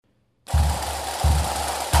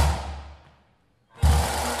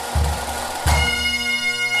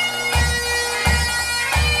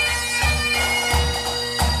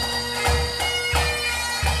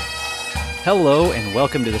Hello and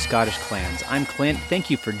welcome to the Scottish Clans. I'm Clint. Thank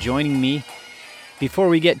you for joining me. Before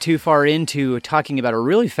we get too far into talking about a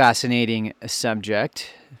really fascinating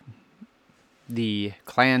subject, the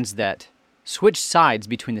clans that switched sides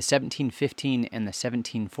between the 1715 and the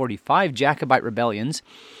 1745 Jacobite rebellions,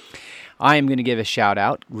 I am going to give a shout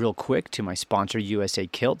out real quick to my sponsor, USA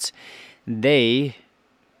Kilts. They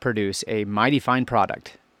produce a mighty fine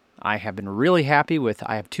product. I have been really happy with,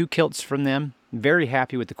 I have 2 kilts from them, very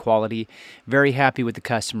happy with the quality, very happy with the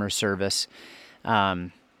customer service.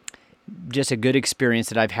 Just a good experience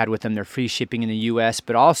that I've had with them. They're free shipping in the U.S.,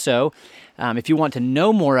 but also if you want to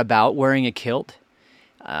know more about wearing a kilt,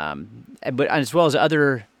 but as well as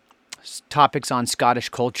other topics on Scottish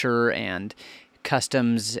culture and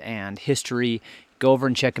customs and history, go over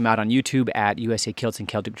and check them out on YouTube at USA Kilts and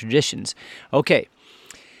Celtic Traditions. Okay.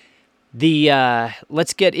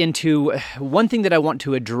 Let's get into one thing that I want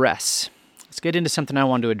to address. Let's get into something I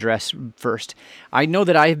want to address first. I know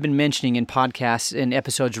that I have been mentioning in podcasts and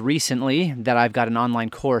episodes recently that I've got an online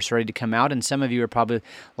course ready to come out, and some of you are probably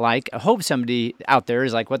like, I hope somebody out there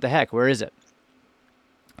is like, what the heck, where is it?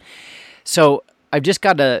 So I've just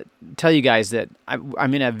got to tell you guys that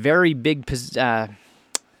I'm in a very big It's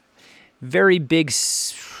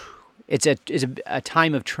a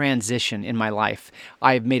time of transition in my life.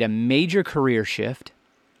 I've made a major career shift,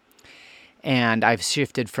 and I've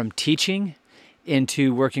shifted from teaching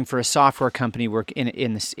into working for a software company, work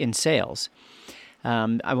in sales.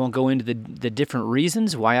 I won't go into the different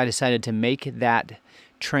reasons why I decided to make that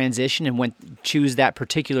transition and choose that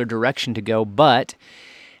particular direction to go. But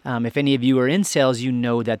if any of you are in sales, you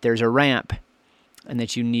know that there's a ramp, and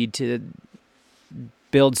that you need to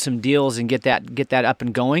build some deals and get that up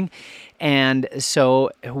and going. And so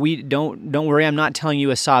we don't worry, I'm not telling you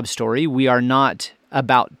a sob story. We are not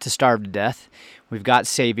about to starve to death. We've got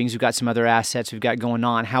savings, we've got some other assets we've got going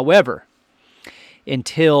on. However,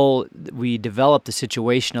 until we develop the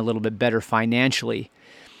situation a little bit better financially,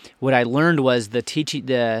 what I learned was the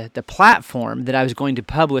platform that I was going to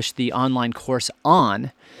publish the online course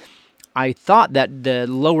on, I thought that the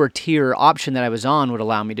lower tier option that I was on would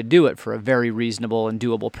allow me to do it for a very reasonable and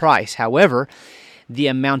doable price. However, the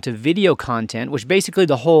amount of video content, which basically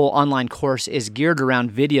the whole online course is geared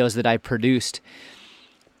around videos that I produced,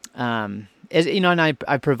 as you know, and I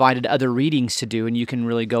provided other readings to do, and you can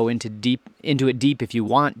really go into it deep if you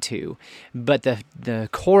want to. But the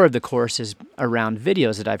core of the course is around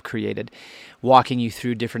videos that I've created, walking you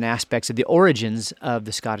through different aspects of the origins of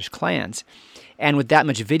the Scottish clans. And with that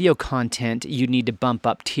much video content, you need to bump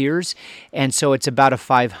up tiers, and so it's about a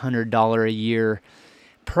 $500 a year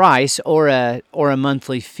price or a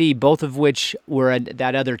monthly fee, both of which were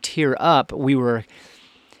that other tier up. We were,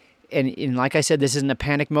 and like I said, this isn't a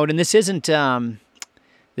panic mode, and this isn't a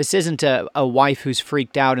wife who's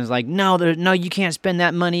freaked out and is like, no, you can't spend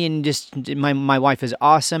that money. And just my wife is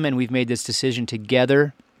awesome, and we've made this decision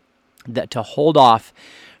together that to hold off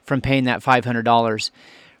from paying that $500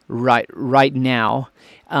 right now.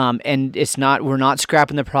 And we're not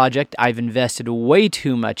scrapping the project. I've invested way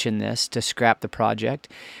too much in this to scrap the project.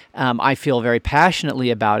 I feel very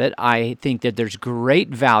passionately about it. I think that there's great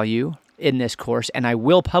value in this course, and I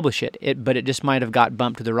will publish it, but it just might have got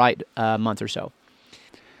bumped to the right month or so.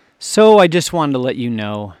 So I just wanted to let you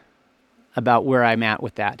know about where I'm at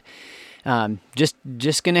with that.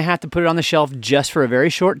 Just going to have to put it on the shelf just for a very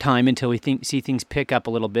short time until we see things pick up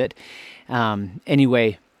a little bit.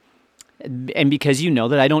 Anyway, and because you know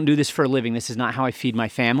that I don't do this for a living, this is not how I feed my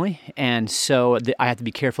family, and so I have to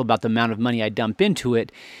be careful about the amount of money I dump into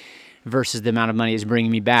it versus the amount of money it's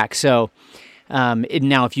bringing me back. So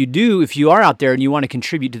now, if you are out there and you want to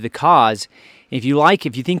contribute to the cause, if you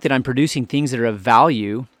think that I'm producing things that are of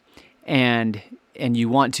value, and you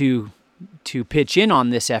want to pitch in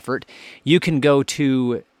on this effort, you can go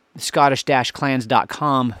to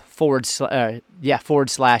scottish-clans.com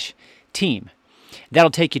 /team.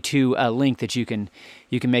 That'll take you to a link that you can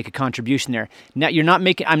make a contribution there. Now,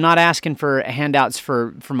 I'm not asking for handouts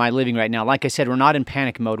for my living right now. Like I said, we're not in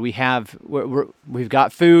panic mode. We've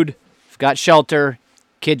got food, we've got shelter,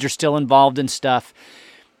 kids are still involved in stuff.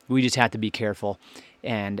 We just have to be careful,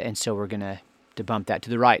 and so we're gonna to bump that to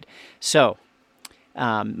the right. So,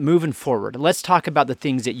 moving forward, let's talk about the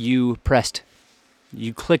things that you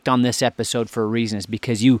clicked on this episode for a reason, is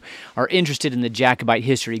because you are interested in the Jacobite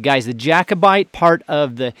history. Guys, the Jacobite part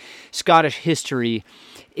of the Scottish history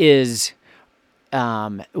is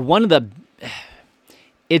one of the...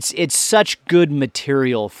 It's such good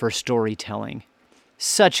material for storytelling.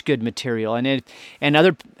 Such good material. And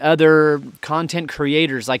other content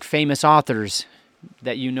creators, like famous authors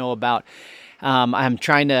that you know about. I'm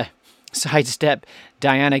trying to sidestep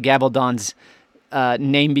Diana Gabaldon's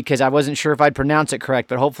name because I wasn't sure if I'd pronounce it correct,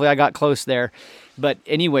 but hopefully I got close there. But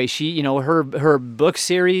anyway, she, her book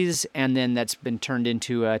series, and then that's been turned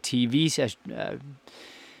into a TV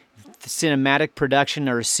cinematic production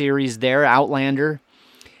or a series there, Outlander.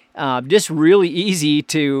 Just really easy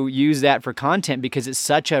to use that for content because it's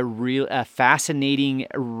such a fascinating,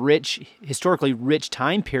 historically rich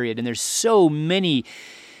time period, and there's so many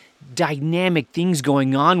dynamic things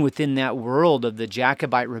going on within that world of the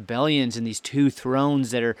Jacobite rebellions and these two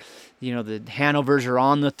thrones that are, the Hanovers are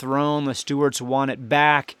on the throne, the Stuarts want it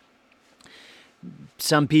back.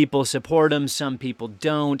 Some people support them, some people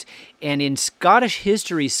don't. And in Scottish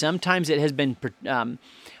history, sometimes it has been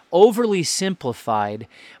overly simplified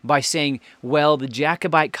by saying, well, the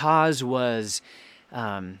Jacobite cause was,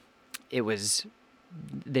 they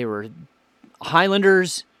were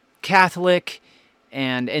Highlanders, Catholic,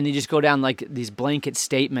 and they just go down like these blanket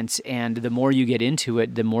statements, and the more you get into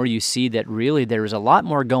it, the more you see that really there is a lot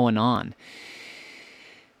more going on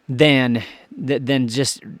than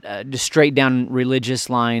just straight down religious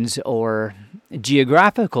lines or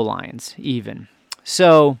geographical lines even.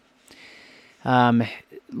 So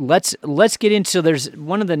let's get into. There's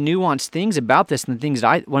one of the nuanced things about this, and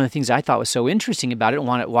one of the things I thought was so interesting about it, and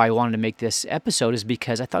why I wanted to make this episode is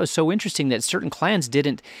because I thought it was so interesting that certain clans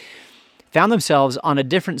found themselves on a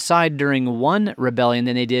different side during one rebellion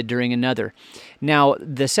than they did during another. Now,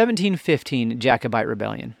 the 1715 Jacobite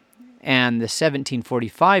Rebellion and the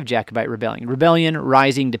 1745 Jacobite Rebellion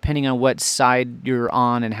rising, depending on what side you're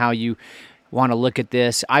on and how you want to look at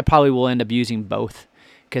this. I probably will end up using both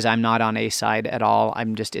because I'm not on a side at all.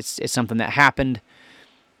 It's something that happened,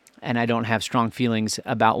 and I don't have strong feelings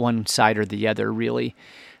about one side or the other, really.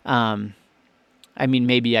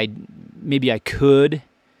 Maybe I could,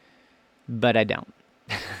 but I don't.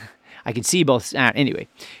 I can see both. Anyway,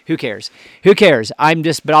 who cares?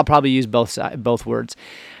 But I'll probably use both words.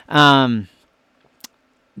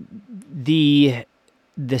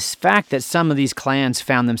 This fact that some of these clans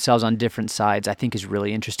found themselves on different sides, I think, is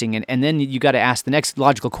really interesting. And then you got to ask the next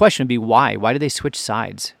logical question would be why? Why did they switch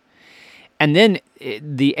sides? And then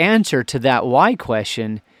the answer to that why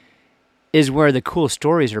question is where the cool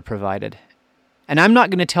stories are provided. And I'm not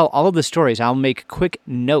going to tell all of the stories. I'll make quick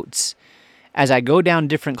notes as I go down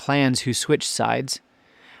different clans who switch sides.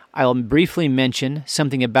 I'll briefly mention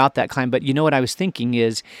something about that clan, but what I was thinking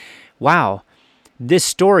is, wow, this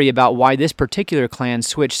story about why this particular clan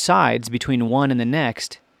switched sides between one and the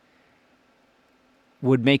next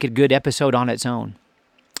would make a good episode on its own.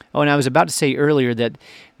 Oh, and I was about to say earlier that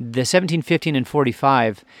the 1715 and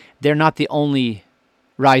 45, they're not the only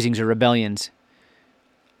risings or rebellions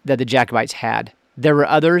that the Jacobites had. There were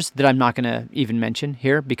others that I'm not going to even mention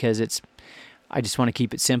here because I just want to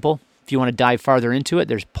keep it simple. If you want to dive farther into it,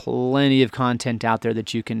 there's plenty of content out there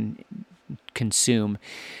that you can consume.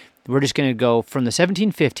 We're just going to go from the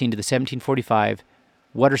 1715 to the 1745.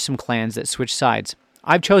 What are some clans that switch sides?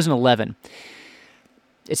 I've chosen 11.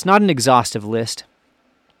 It's not an exhaustive list,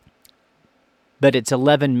 but it's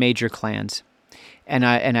 11 major clans. And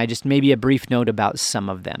I just maybe a brief note about some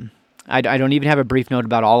of them. I don't even have a brief note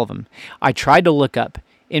about all of them. I tried to look up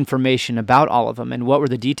information about all of them and what were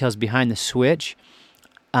the details behind the switch.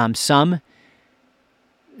 Some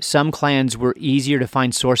clans were easier to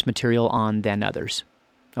find source material on than others.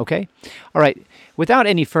 Okay? All right. Without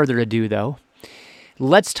any further ado, though,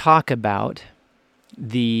 let's talk about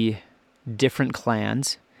the different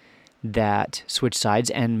clans that switch sides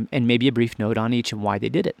and maybe a brief note on each and why they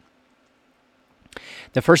did it.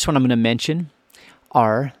 The first one I'm going to mention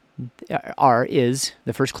the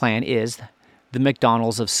first clan is the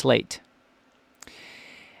MacDonalds of Slate.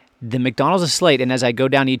 The MacDonalds of Slate, and as I go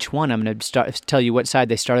down each one, I'm going to tell you what side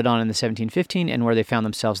they started on in the 1715 and where they found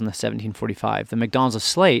themselves in the 1745. The MacDonalds of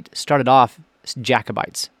Slate started off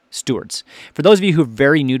Jacobites, Stuarts. For those of you who are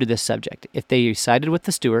very new to this subject, if they sided with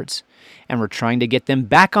the Stuarts and were trying to get them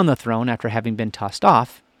back on the throne after having been tossed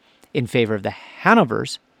off in favor of the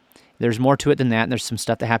Hanovers, there's more to it than that, and there's some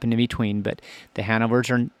stuff that happened in between, but the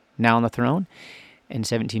Hanovers are now on the throne in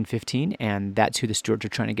 1715, and that's who the Stuarts are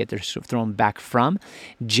trying to get their throne back from.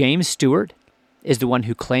 James Stuart is the one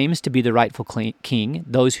who claims to be the rightful king,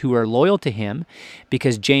 those who are loyal to him,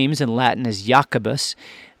 because James in Latin is Jacobus,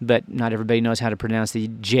 but not everybody knows how to pronounce the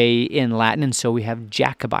J in Latin, and so we have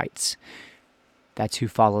Jacobites. That's who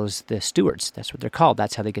follows the Stuarts. That's what they're called.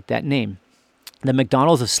 That's how they get that name. The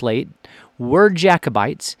MacDonalds of Slate were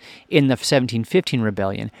Jacobites in the 1715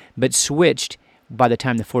 rebellion, but switched. By the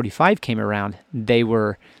time the 45 came around, they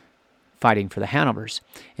were fighting for the Hanovers.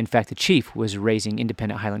 In fact, the chief was raising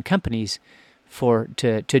independent Highland companies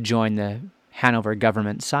to join the Hanover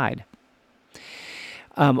government side.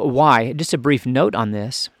 Why? Just a brief note on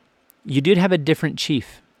this. You did have a different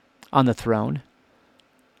chief on the throne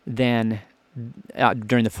than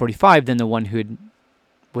during the 45 than the one who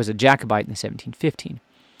was a Jacobite in the 1715.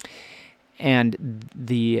 And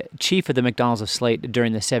the chief of the MacDonalds of Slate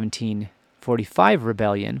during the 1745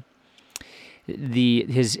 rebellion,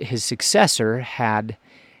 his successor had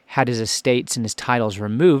his estates and his titles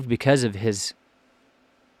removed because of his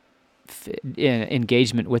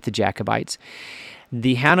engagement with the Jacobites.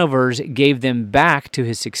 The Hanovers gave them back to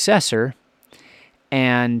his successor,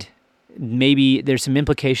 and maybe there's some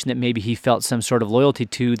implication that maybe he felt some sort of loyalty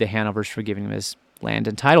to the Hanovers for giving him his land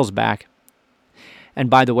and titles back. And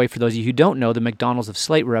by the way, for those of you who don't know, the MacDonalds of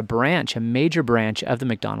Slate were a major branch of the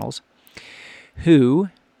MacDonalds, who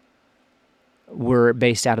were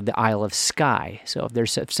based out of the Isle of Skye. So if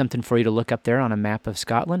there's something for you to look up there on a map of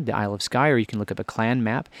Scotland, the Isle of Skye, or you can look up a clan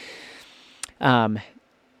map. An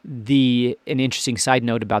interesting side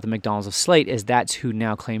note about the MacDonalds of Slate is that's who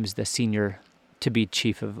now claims the senior to be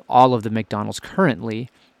chief of all of the MacDonalds currently.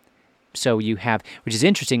 So you have, which is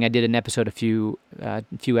interesting. I did an episode a few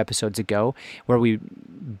episodes ago where we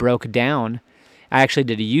broke down. I actually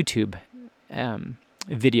did a YouTube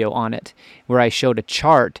video on it where I showed a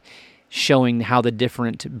chart showing how the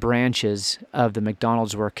different branches of the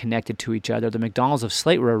MacDonalds were connected to each other. The MacDonalds of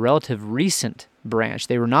Slate were a relative recent branch.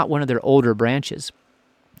 They were not one of their older branches.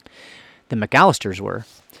 The McAllisters were,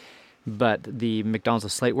 but the MacDonalds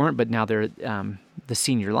of Slate weren't, but now they're the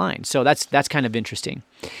senior line. So that's kind of interesting.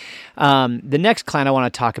 The next clan I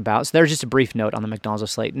want to talk about, so there's just a brief note on the MacDonalds of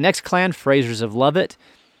Slate. Next clan, Frasers of Lovett.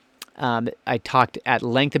 I talked at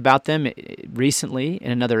length about them recently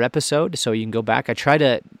in another episode, so you can go back. I try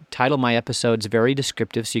to title my episodes very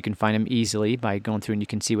descriptive so you can find them easily by going through and you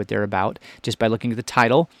can see what they're about just by looking at the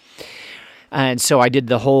title. And so I did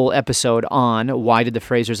the whole episode on why did the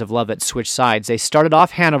Frasers of Lovett switch sides. They started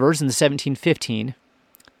off Hanovers in the 1715.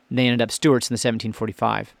 They ended up Stuarts in the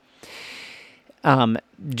 1745.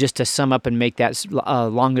 Just to sum up and make that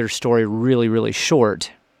longer story really, really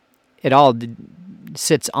short, it all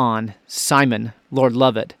sits on Simon, Lord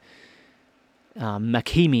Lovett,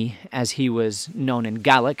 Makimi, as he was known in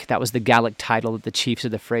Gaelic. That was the Gaelic title that the chiefs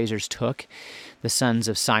of the Frasers took, the sons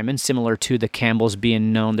of Simon, similar to the Campbells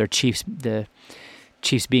being known, the chiefs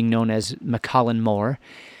being known as MacCallum More.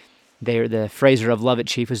 The Fraser of Lovett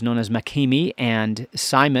chief was known as Makimi, and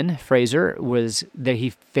Simon Fraser he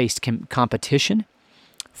faced competition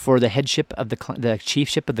for the headship of the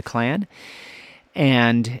chiefship of the clan,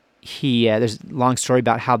 and there's a long story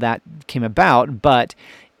about how that came about, but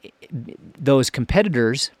those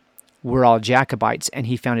competitors were all Jacobites, and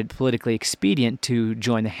he found it politically expedient to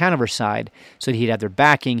join the Hanover side so that he'd have their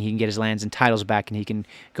backing, he can get his lands and titles back, and he can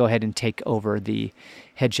go ahead and take over the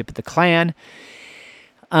headship of the clan.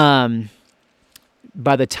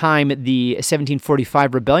 By the time the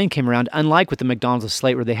 1745 rebellion came around, unlike with the MacDonalds of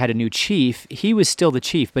Slate where they had a new chief, he was still the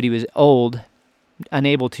chief, but he was old,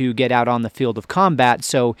 unable to get out on the field of combat,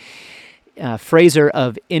 so Fraser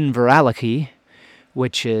of Inverality,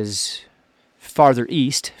 which is farther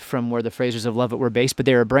east from where the Frasers of Lovett were based, but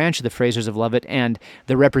they're a branch of the Frasers of Lovett, and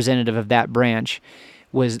the representative of that branch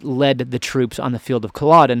led the troops on the field of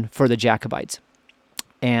Culloden for the Jacobites.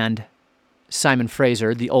 And Simon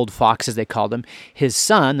Fraser, the old fox as they called him, his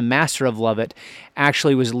son, the master of Lovett,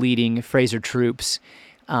 actually was leading Fraser troops,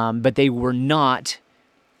 but they were not.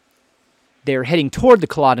 They were heading toward the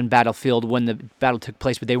Culloden battlefield when the battle took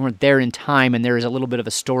place, but they weren't there in time, and there is a little bit of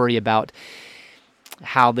a story about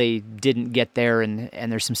how they didn't get there,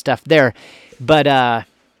 and there's some stuff there. But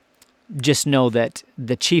just know that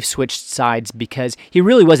the chief switched sides because he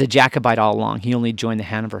really was a Jacobite all along. He only joined the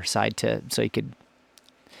Hanover side so he could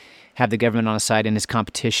have the government on his side in his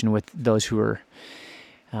competition with those who were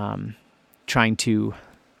trying to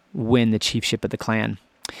win the chiefship of the clan.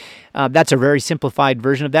 That's a very simplified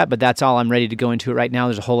version of that, but that's all I'm ready to go into it right now.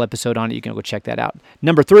 There's a whole episode on it. You can go check that out.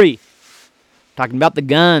 Number 3, talking about the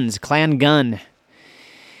guns, Clan Gun.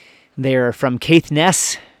 They're from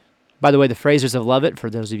Caithness. By the way, the Frasers of Lovett, for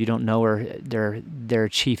those of you who don't know, their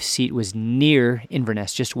chief seat was near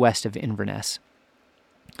Inverness, just west of Inverness.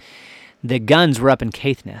 The guns were up in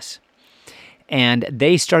Caithness, and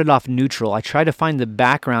they started off neutral. I tried to find the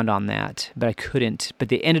background on that, but I couldn't. But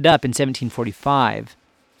they ended up in 1745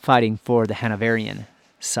 fighting for the Hanoverian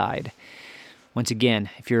side. Once again,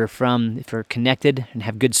 if you're connected and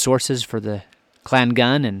have good sources for the Clan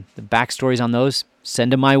Gun and the backstories on those,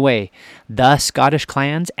 send them my way.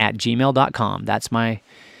 thescottishclans@gmail.com. That's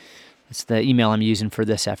the email I'm using for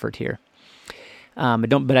this effort here. I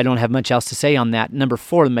don't have much else to say on that. Number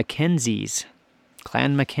 4, the Mackenzies.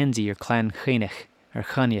 Clan Mackenzie or Clan Heinich. or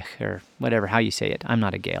Chaniach, or whatever, how you say it. I'm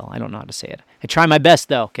not a Gael. I don't know how to say it. I try my best,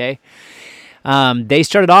 though, okay? They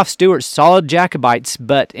started off Stuarts, solid Jacobites,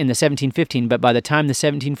 but in the 1715, but by the time the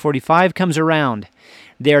 1745 comes around,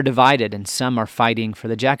 they are divided, and some are fighting for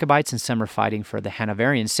the Jacobites and some are fighting for the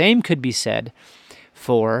Hanoverians. Same could be said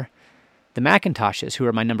for the Macintoshes, who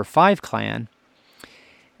are my number 5 clan.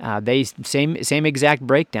 They same exact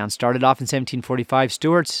breakdown. Started off in 1745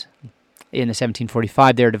 Stuarts. In the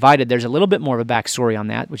 1745, they're divided. There's a little bit more of a backstory on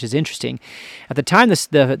that, which is interesting. At the time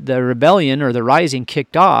the rebellion or the rising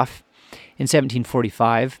kicked off in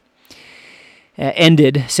 1745,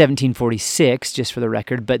 ended 1746, just for the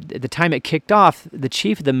record, but at the time it kicked off, the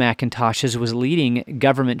chief of the Macintoshes was leading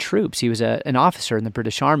government troops. He was an officer in the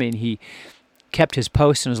British Army, and he kept his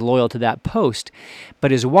post and was loyal to that post.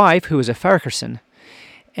 But his wife, who was a Ferguson,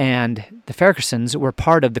 and the Fergusons were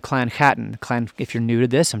part of the Clan Hatton. Clan, if you're new to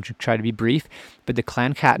this, I'm trying to be brief, but the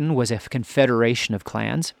Clan Hatton was a confederation of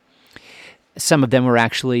clans. Some of them were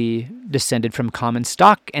actually descended from common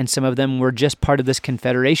stock, and some of them were just part of this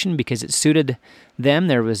confederation because it suited them.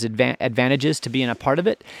 There was advantages to being a part of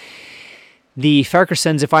it. The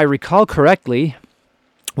Fergusons, if I recall correctly,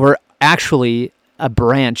 were actually a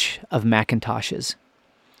branch of Macintoshes.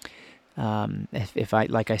 If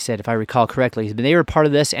I recall correctly, they were part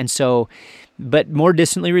of this, and so, but more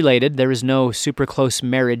distantly related. There was no super close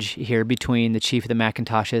marriage here between the chief of the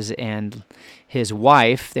Macintoshes and his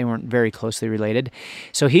wife. They weren't very closely related.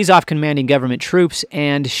 So he's off commanding government troops,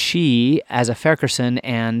 and she, as a Ferguson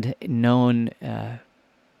and known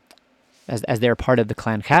as they're part of the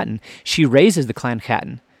Clan Hatton, she raises the Clan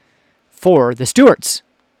Hatton for the Stuarts.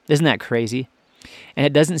 Isn't that crazy? And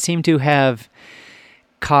it doesn't seem to have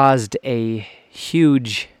caused a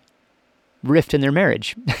huge rift in their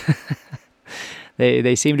marriage.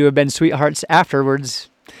 They seem to have been sweethearts afterwards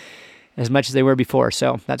as much as they were before,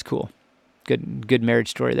 so that's cool. Good marriage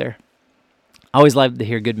story there. I always love to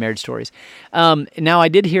hear good marriage stories. Now, I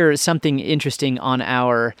did hear something interesting on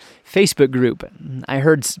our Facebook group. I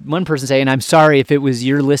heard one person say, and I'm sorry if it was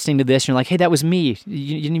you're listening to this, and you're like, hey, that was me.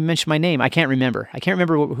 You didn't even mention my name. I can't remember.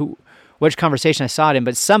 Which conversation I saw it in,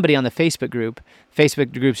 but somebody on the Facebook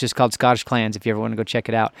group's just called Scottish Clans, if you ever want to go check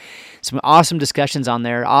it out. Some awesome discussions on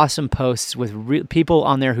there, awesome posts with people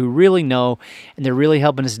on there who really know, and they're really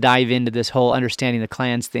helping us dive into this whole understanding the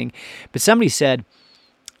clans thing. But somebody said,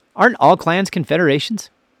 aren't all clans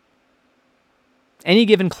confederations? Any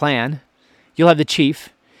given clan, you'll have the chief,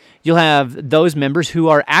 you'll have those members who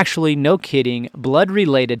are actually, no kidding, blood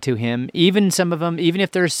related to him, even some of them, even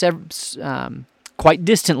if they're quite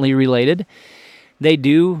distantly related, they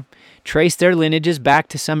do trace their lineages back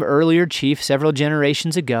to some earlier chief several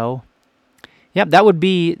generations ago. Yep, that would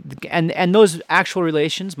be, and those actual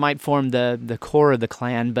relations might form the core of the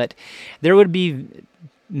clan, but there would be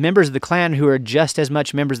members of the clan who are just as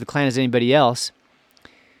much members of the clan as anybody else,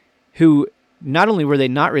 who not only were they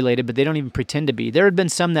not related, but they don't even pretend to be. There have been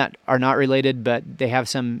some that are not related, but they have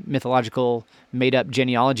some mythological made-up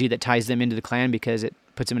genealogy that ties them into the clan because it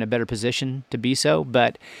puts them in a better position to be so.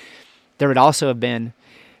 But there would also have been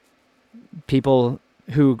people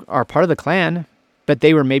who are part of the clan, but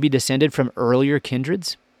they were maybe descended from earlier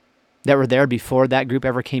kindreds that were there before that group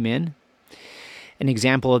ever came in. An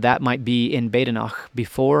example of that might be in Badenoch,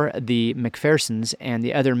 before the MacPhersons and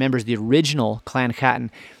the other members of the original Clan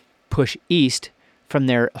Hatton push east from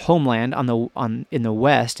their homeland in the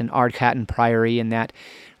west, in Ardchatton Priory and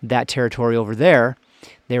that territory over there.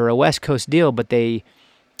 They were a West Coast deal, but they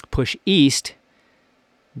push east.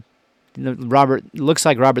 Looks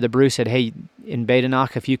like Robert the Bruce said, hey, in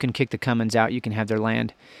Badenoch, if you can kick the Cummins out, you can have their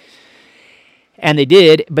land. And they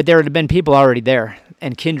did, but there had been people already there,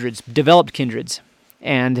 and kindreds, developed kindreds.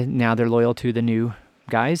 And now they're loyal to the new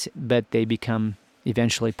guys, but they become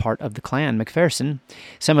eventually part of the clan MacPherson.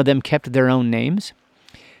 Some of them kept their own names.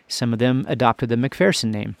 Some of them adopted the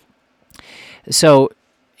MacPherson name. So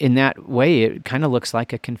in that way, it kind of looks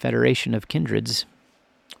like a confederation of kindreds.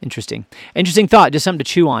 Interesting thought, just something to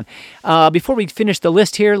chew on. Before we finish the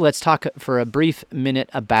list here, let's talk for a brief minute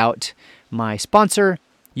about my sponsor,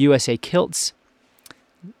 USA Kilts.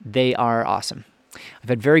 They are awesome. I've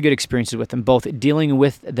had very good experiences with them, both dealing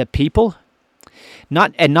with the people,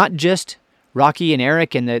 not just Rocky and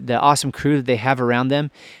Eric and the awesome crew that they have around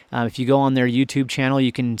them. If you go on their YouTube channel,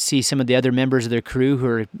 you can see some of the other members of their crew who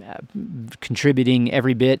are contributing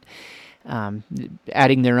every bit,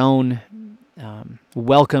 adding their own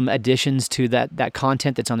welcome additions to that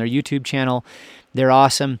content that's on their YouTube channel. They're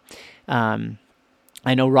awesome.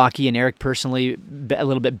 I know Rocky and Eric personally a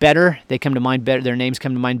little bit better. They come to mind better. Their names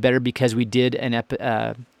come to mind better because we did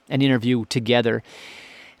an interview together.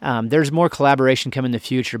 There's more collaboration coming in the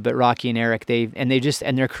future, but Rocky and Eric, and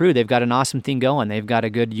their crew, they've got an awesome thing going. They've got a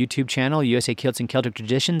good YouTube channel, USA Kilts and Celtic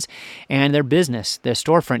Traditions, and their business, their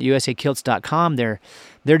storefront, usakilts.com. They're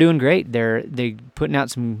doing great. They're putting out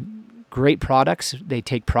some great products. They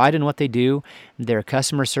take pride in what they do. Their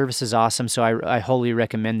customer service is awesome, so I wholly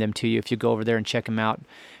recommend them to you if you go over there and check them out.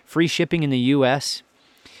 Free shipping in the U.S.,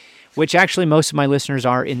 which actually most of my listeners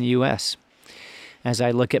are in the U.S. As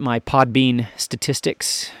I look at my Podbean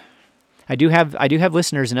statistics, I do have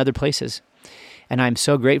listeners in other places, and I'm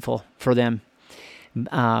so grateful for them.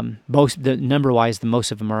 Number-wise, the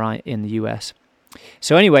most of them are in the U.S.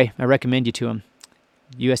 So anyway, I recommend you to them.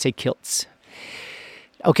 USA Kilts.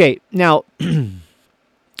 Okay, now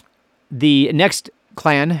the next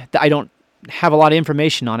clan, I don't have a lot of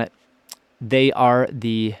information on it. They are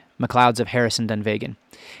the MacLeods of Harrison Dunvegan.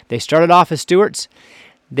 They started off as Stuarts.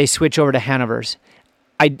 They switch over to Hanovers.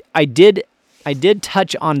 I did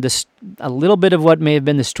touch on this a little bit of what may have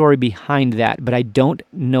been the story behind that, but I don't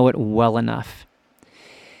know it well enough.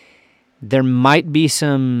 There might be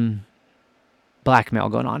some blackmail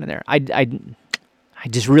going on in there. I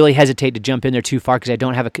just really hesitate to jump in there too far because I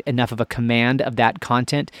don't have enough of a command of that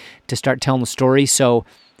content to start telling the story. So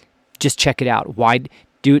just check it out. Why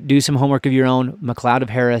do some homework of your own? MacLeod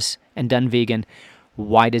of Harris and Dunvegan.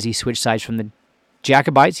 Why does he switch sides from the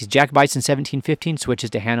Jacobites? He's Jacobites in 1715, switches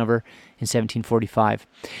to Hanover in 1745.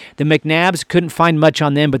 The McNabs, couldn't find much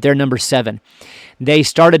on them, but they're number 7. They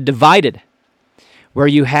started divided, where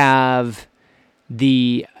you have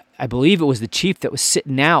I believe it was the chief that was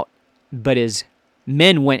sitting out, but his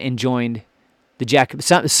men went and joined the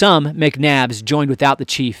some McNabs joined without the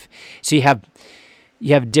chief. So you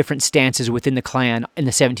have different stances within the clan in the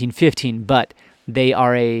 1715, but they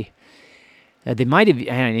are they might have,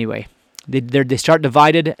 anyway, they start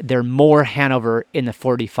divided. They're more Hanover in the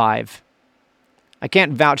 45. I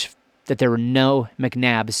can't vouch that there were no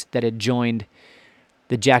McNabs that had joined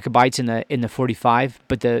the Jacobites in the 45,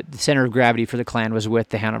 but the center of gravity for the clan was with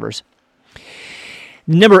the Hanovers.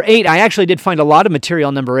 Number 8, I actually did find a lot of material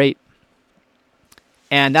on number 8,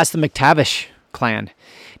 and that's the McTavish clan.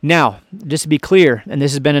 Now, just to be clear, and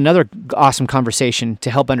this has been another awesome conversation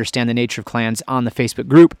to help understand the nature of clans on the Facebook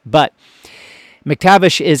group, but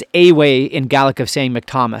McTavish is a way in Gaelic of saying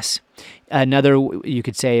McThomas. Another, you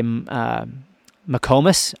could say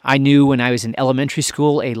McComas. I knew when I was in elementary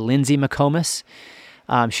school a Lindsay McComas.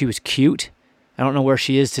 She was cute. I don't know where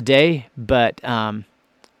she is today, but I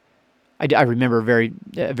remember very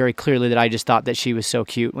very clearly that I just thought that she was so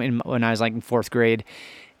cute when I was like in 4th grade,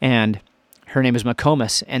 and her name is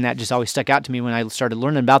McComas, and that just always stuck out to me when I started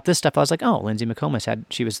learning about this stuff. I was like, oh, Lindsay McComas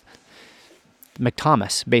she was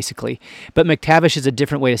McThomas, basically. But McTavish is a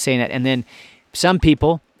different way of saying it. And then some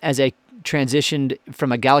people, as they transitioned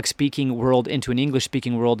from a Gaelic-speaking world into an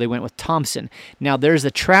English-speaking world, they went with Thompson. Now, there's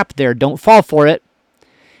a trap there. Don't fall for it.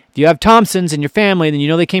 If you have Thompsons in your family, then you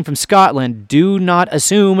know they came from Scotland. Do not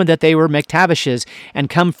assume that they were McTavishes and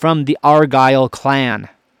come from the Argyll clan.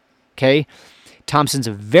 Okay? Thompson's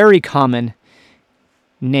a very common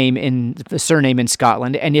surname in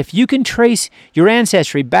Scotland, and if you can trace your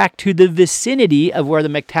ancestry back to the vicinity of where the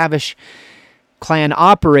McTavish clan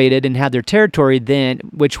operated and had their territory, then,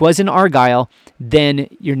 which was in Argyll, then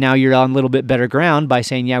you're on a little bit better ground by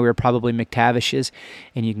saying, yeah, we were probably McTavishes,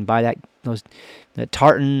 and you can buy that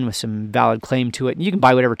tartan with some valid claim to it. And you can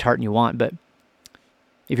buy whatever tartan you want, but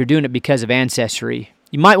if you're doing it because of ancestry,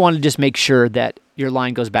 you might want to just make sure that your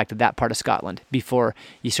line goes back to that part of Scotland before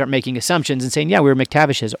you start making assumptions and saying, yeah, we were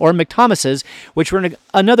McTavishes or McThomases, which were in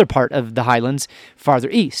another part of the Highlands farther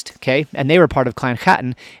east, okay? And they were part of Clan Chattan,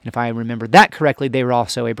 and if I remember that correctly, they were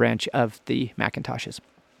also a branch of the Macintoshes.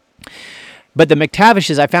 But the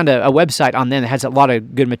McTavishes, I found a website on them that has a lot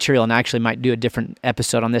of good material, and I actually might do a different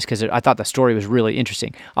episode on this because I thought the story was really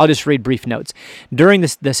interesting. I'll just read brief notes. During the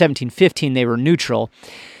 1715, they were neutral.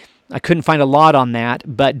 I couldn't find a lot on that,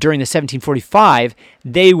 but during the 1745,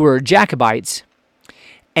 they were Jacobites,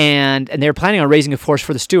 and they were planning on raising a force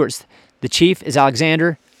for the Stuarts. The chief is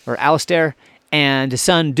Alistair, and his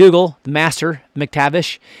son Dougal, the master,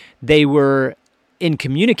 McTavish. They were in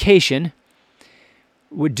communication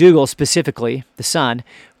with Dougal specifically, the son,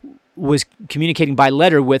 was communicating by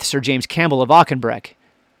letter with Sir James Campbell of Auchenbreck,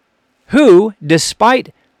 who,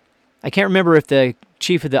 despite, I can't remember if the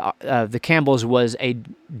chief of the Campbells was a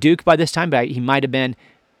duke by this time, but he might have been,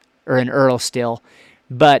 or an earl still.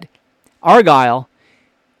 But Argyll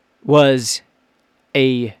was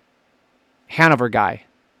a Hanover guy.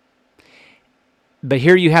 But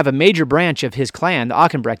here you have a major branch of his clan, the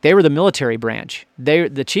Auchenbreck. They were the military branch.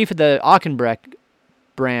 The chief of the Auchenbreck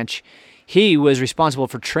branch, he was responsible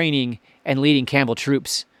for training and leading Campbell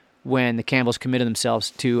troops when the Campbells committed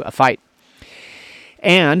themselves to a fight.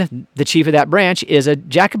 And the chief of that branch is a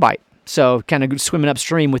Jacobite, so kind of swimming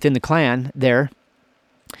upstream within the clan there.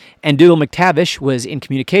 And Dougal MacTavish was in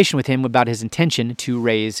communication with him about his intention to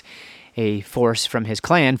raise a force from his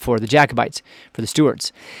clan for the Jacobites, for the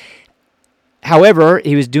Stuarts. However,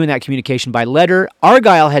 he was doing that communication by letter.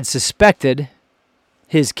 Argyle had suspected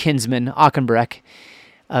his kinsman, Auchenbreck,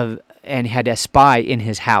 and had a spy in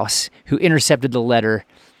his house who intercepted the letter,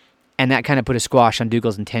 and that kind of put a squash on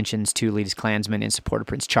Dougal's intentions to lead his clansmen in support of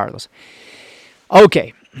Prince Charles.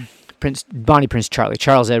 Okay, Bonnie Prince Charlie,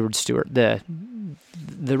 Charles Edward Stuart,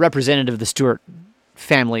 the representative of the Stuart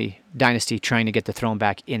family dynasty trying to get the throne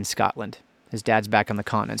back in Scotland. His dad's back on the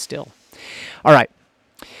continent still. All right.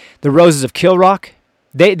 The Roses of Kilrock,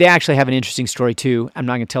 they actually have an interesting story too. I'm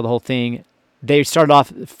not going to tell the whole thing. They started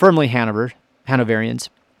off firmly Hanoverians.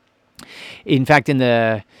 In fact, in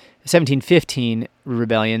the 1715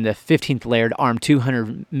 rebellion, the 15th Laird armed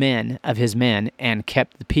 200 men of his men and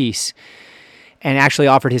kept the peace and actually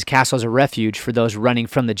offered his castle as a refuge for those running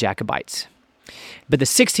from the Jacobites. But the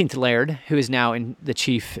 16th Laird, who is now the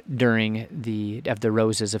chief during the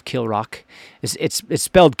Roses of Kilrock, it's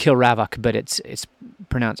spelled Kilravach, but it's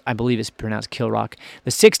pronounced, I believe it's pronounced Kilrock.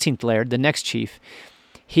 The 16th Laird, the next chief,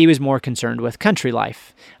 he was more concerned with country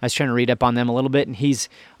life. I was trying to read up on them a little bit, and he's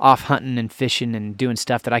off hunting and fishing and doing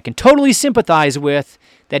stuff that I can totally sympathize with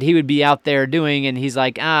that he would be out there doing, and he's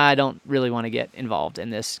like, I don't really want to get involved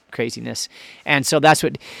in this craziness. And so that's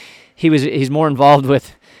what he's more involved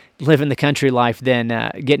with, living the country life than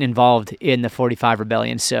getting involved in the 45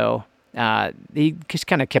 rebellion. So he just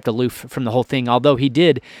kind of kept aloof from the whole thing, although he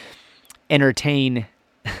did entertain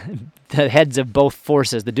the heads of both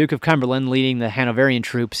forces, the Duke of Cumberland leading the Hanoverian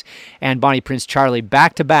troops and Bonnie Prince Charlie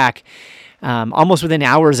back to back, almost within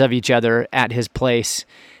hours of each other at his place.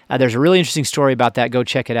 There's a really interesting story about that. Go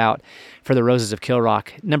check it out for the Roses of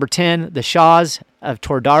Kilrock. Number 10, the Shaws of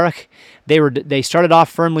Tordarroch. They started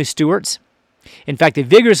off firmly Stuarts. In fact, they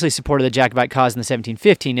vigorously supported the Jacobite cause in the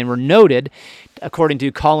 1715 and were noted, according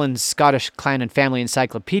to Collins' Scottish Clan and Family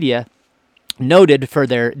Encyclopedia, noted for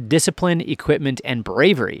their discipline, equipment, and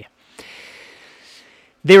bravery.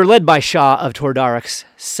 They were led by Shaw of Tordarroch's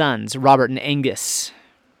sons, Robert and Angus.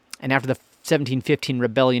 And after the 1715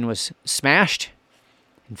 rebellion was smashed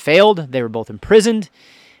and failed, they were both imprisoned.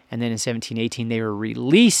 And then in 1718, they were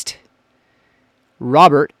released.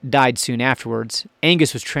 Robert died soon afterwards.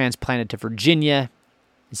 Angus was transplanted to Virginia.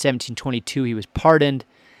 In 1722, he was pardoned.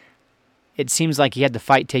 It seems like he had the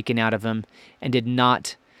fight taken out of him and did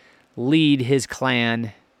not lead his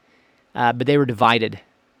clan, but they were divided.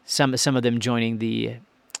 Some of them joining the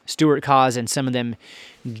Stuart cause and some of them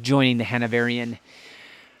joining the Hanoverian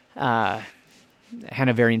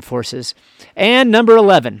forces. And number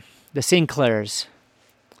 11, the Sinclairs.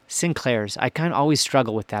 I kind of always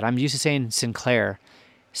struggle with that. I'm used to saying Sinclair.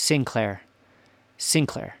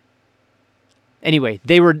 Anyway,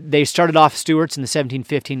 they started off Stuarts in the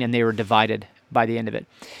 1715 and they were divided by the end of it.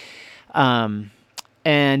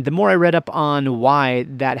 And the more I read up on why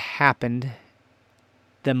that happened,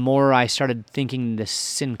 the more I started thinking the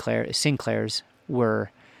Sinclairs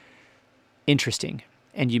were interesting.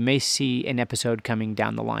 And you may see an episode coming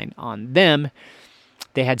down the line on them.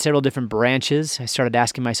 They had several different branches. I started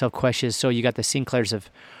asking myself questions. So you got the Sinclairs of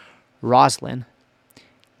Roslin.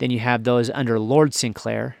 Then you have those under Lord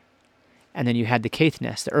Sinclair. And then you had the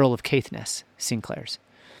Caithness, the Earl of Caithness Sinclairs.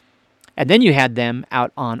 And then you had them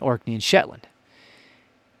out on Orkney and Shetland.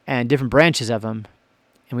 And different branches of them.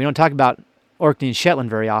 And we don't talk about Orkney and Shetland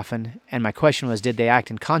very often. And my question was, did they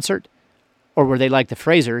act in concert? Or were they like the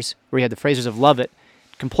Frasers, where you had the Frasers of Lovat,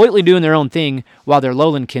 completely doing their own thing, while their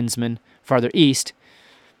lowland kinsmen farther east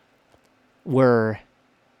were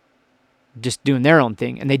just doing their own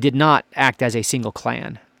thing, and they did not act as a single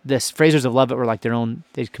clan. The Frasers of Lovat were like their own,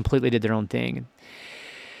 they completely did their own thing.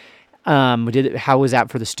 How was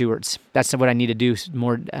that for the Stuarts? That's what I need to do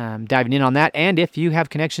more, diving in on that. And if you have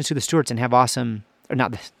connections to the Stuarts and have awesome, or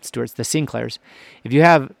not the Stuarts, the Sinclairs, if you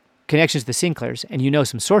have connections to the Sinclairs and you know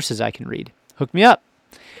some sources I can read, hook me up.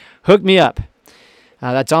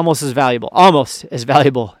 That's almost as valuable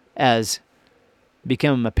as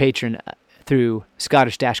becoming a patron through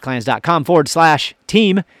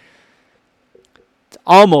scottish-clans.com/team. It's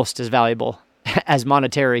almost as valuable as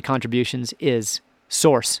monetary contributions is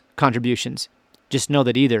source contributions. Just know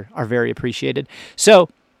that either are very appreciated. So,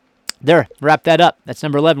 there, wrap that up. That's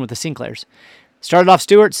number 11 with the Sinclairs. Started off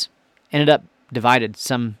Stuarts, ended up divided.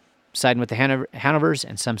 Some siding with the Hanovers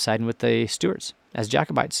and some siding with the Stuarts as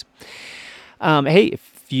Jacobites. Hey,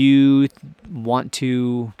 if you want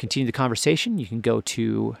to continue the conversation, you can go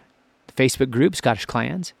to the Facebook group, Scottish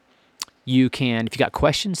Clans. You can, if you got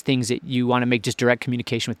questions, things that you want to make just direct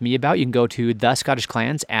communication with me about, you can go to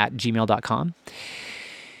thescottishclans@gmail.com.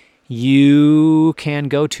 You can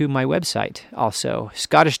go to my website also,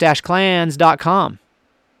 scottish-clans.com.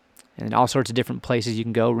 And all sorts of different places you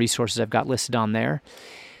can go, resources I've got listed on there.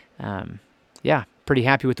 Yeah, pretty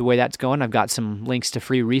happy with the way that's going. I've got some links to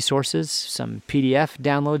free resources, some PDF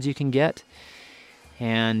downloads you can get.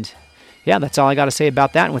 And yeah, that's all I got to say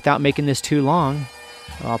about that. And without making this too long,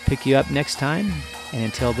 I'll pick you up next time. And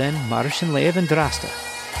until then, Marschen Leven Drasta.